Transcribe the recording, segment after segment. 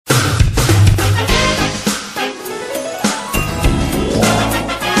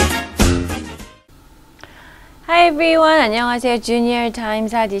everyone. 안녕하세요.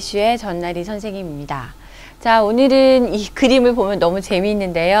 주니어타임즈 하디슈의 전나리 선생님입니다. 자, 오늘은 이 그림을 보면 너무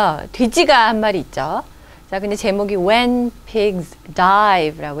재미있는데요. 돼지가 한 마리 있죠. 자, 근데 제목이 When Pigs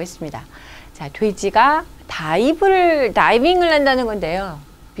Dive 라고 했습니다. 자, 돼지가 다이빙을 한다는 건데요.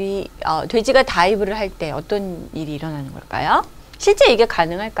 돼지가 다이브를 할 때 어떤 일이 일어나는 걸까요? 실제 이게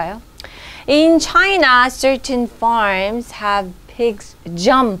가능할까요? In China, certain farms have pigs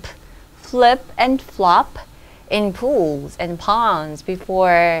jump, flip and flop in pools and ponds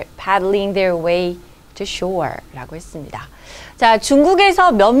before paddling their way to shore 라고 했습니다. 자,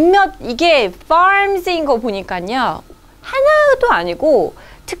 중국에서 몇몇 이게 farms인 거 보니까요. 하나도 아니고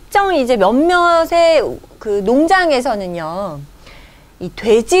특정 이제 몇몇의 그 농장에서는요. 이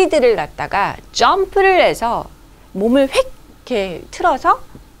돼지들을 갖다가 점프를 해서 몸을 획 이렇게 틀어서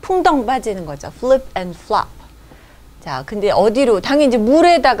풍덩 빠지는 거죠. flip and flop. 자, 근데 어디로? 당연히 이제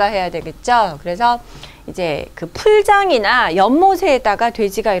물에다가 해야 되겠죠. 그래서 이제 그 풀장이나 연못에다가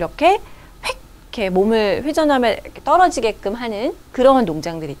돼지가 이렇게 획 이렇게 몸을 회전하면 이렇게 떨어지게끔 하는 그런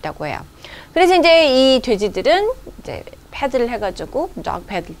농장들이 있다고 해요. 그래서 이제 이 돼지들은 이제 패드를 해가지고 쫙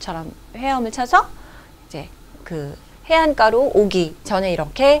패들처럼 헤엄을 쳐서 이제 그 해안가로 오기 전에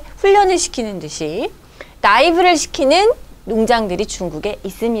이렇게 훈련을 시키는 듯이 다이브를 시키는 농장들이 중국에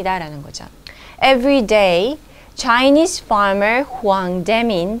있습니다라는 거죠. Every day, Chinese farmer Huang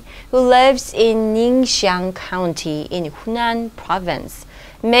Demin, who lives in Ningxiang County in Hunan Province,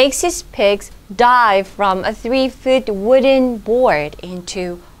 makes his pigs dive from a 3-foot wooden board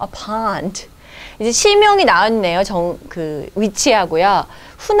into a pond. 이제 실명이 나왔네요. 그 위치하고요.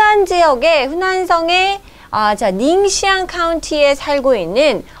 후난 지역에 후난성의 닝시앙 카운티에 살고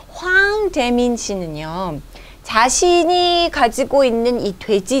있는 황대민 씨는요. 자신이 가지고 있는 이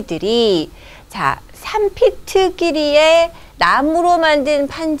돼지들이 3피트 길이의 나무로 만든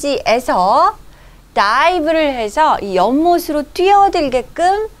판지에서 다이브를 해서 이 연못으로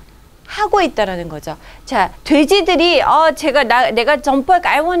뛰어들게끔 하고 있다라는 거죠. 자, 돼지들이 내가 점프할까?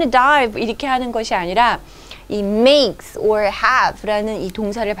 I want to dive 이렇게 하는 것이 아니라 이 makes or have라는 이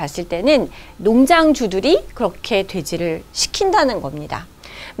동사를 봤을 때는 농장주들이 그렇게 돼지를 시킨다는 겁니다.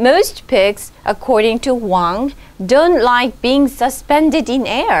 Most pigs, according to Wang, don't like being suspended in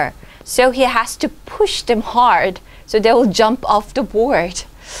air. So he has to push them hard so they will jump off the board.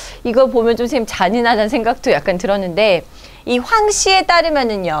 이거 보면 좀 선생님 잔인하다는 생각도 약간 들었는데 이 황 씨에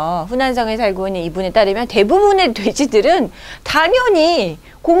따르면은요. 후난성에 살고 있는 이분에 따르면 대부분의 돼지들은 당연히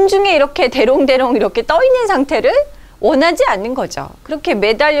공중에 이렇게 대롱대롱 이렇게 떠 있는 상태를 원하지 않는 거죠. 그렇게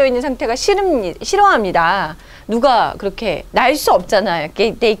매달려 있는 상태가 싫어합니다. 누가 그렇게 날 수 없잖아요.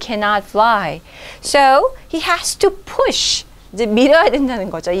 They cannot fly. So he has to push. 이제 밀어야 된다는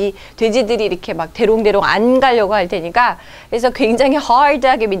거죠. 이 돼지들이 이렇게 막 대롱대롱 안 가려고 할 테니까. 그래서 굉장히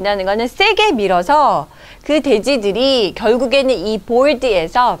hard하게 민다는 거는 세게 밀어서 그 돼지들이 결국에는 이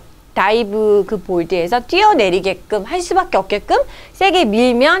보드에서 다이브 그 보드에서 뛰어내리게끔 할 수밖에 없게끔 세게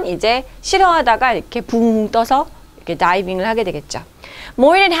밀면 이제 싫어하다가 이렇게 붕 떠서 이렇게 다이빙을 하게 되겠죠.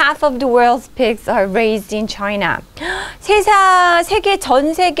 More than half of the world's pigs are raised in China.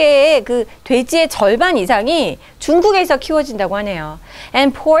 전 세계의 그 돼지의 절반 이상이 중국에서 키워진다고 하네요.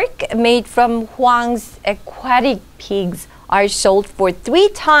 And pork made from Huang's aquatic pigs are sold for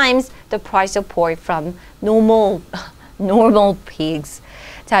 3 times the price of pork from normal pigs.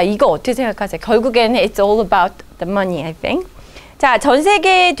 자, 이거 어떻게 생각하세요? 결국에는 it's all about the money, I think. 자, 전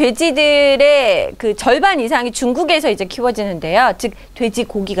세계 돼지들의 그 절반 이상이 중국에서 이제 키워지는데요. 즉,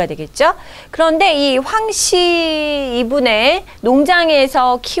 돼지고기가 되겠죠. 그런데 이 황씨 이분의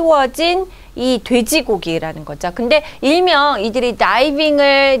농장에서 키워진 이 돼지고기라는 거죠. 근데 일명 이들이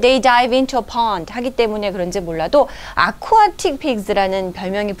they dive into a pond 하기 때문에 그런지 몰라도 aquatic pigs라는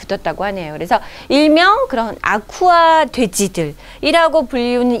별명이 붙었다고 하네요. 그래서 일명 그런 아쿠아 돼지들이라고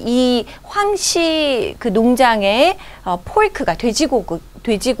불리는 이 황씨 그 농장의 폴크가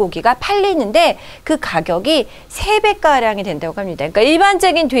돼지고기가 팔리는데 그 가격이 3배가량이 된다고 합니다. 그러니까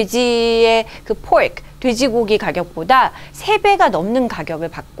일반적인 돼지의 그 돼지고기 가격보다 3배가 넘는 가격을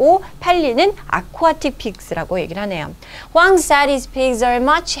받고 팔리는 aquatic pigs라고 얘기를 하네요. Wang said his pigs are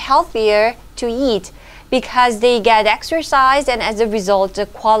much healthier to eat because they get exercise and as a result the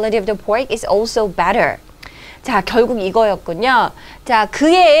quality of the pork is also better. 자, 결국 이거였군요. 자,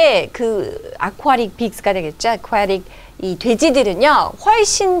 그의 그 aquatic pigs가 되겠죠. aquatic 이 돼지들은요.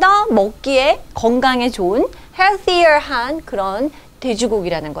 훨씬 더 먹기에 건강에 좋은 healthier한 그런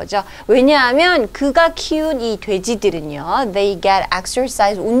돼지고기라는 거죠. 왜냐하면 그가 키운 이 돼지들은요. They get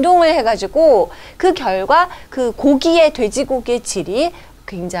exercise, 운동을 해가지고 그 결과 그 돼지고기의 질이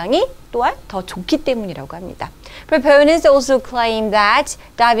굉장히 또한 더 좋기 때문이라고 합니다. Proponents also claim that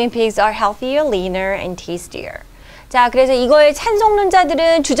diving pigs are healthier, leaner, and tastier. 자, 그래서 이거에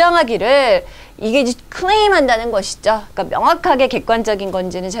찬성론자들은 주장하기를 이게 클레임한다는 것이죠. 그러니까 명확하게 객관적인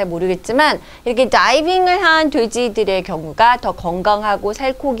건지는 잘 모르겠지만 이렇게 다이빙을 한 돼지들의 경우가 더 건강하고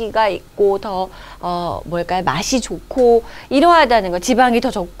살코기가 있고 더 맛이 좋고 이러하다는 거, 지방이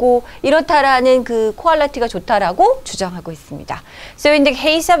더 적고 이렇다라는 그 퀄리티가 좋다라고 주장하고 있습니다. So in the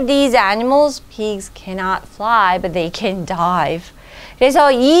case of these animals, pigs cannot fly, but they can dive.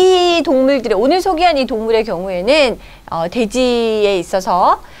 그래서 이 동물들의 오늘 소개한 이 동물의 경우에는 돼지에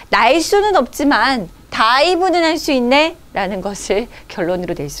있어서 날 수는 없지만 다이브는 할 수 있네 라는 것을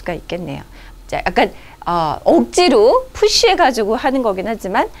결론으로 낼 수가 있겠네요. 자, 약간 억지로 푸시해가지고 하는 거긴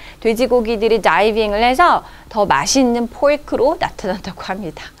하지만 돼지고기들이 다이빙을 해서 더 맛있는 포크로 나타난다고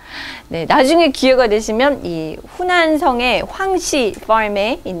합니다. 네, 나중에 기회가 되시면 이 후난성의 황씨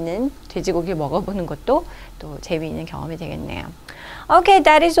팜에 있는 돼지고기를 먹어보는 것도 또 재미있는 경험이 되겠네요. Okay,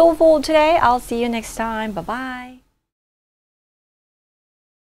 that is all for today. I'll see you next time. Bye-bye.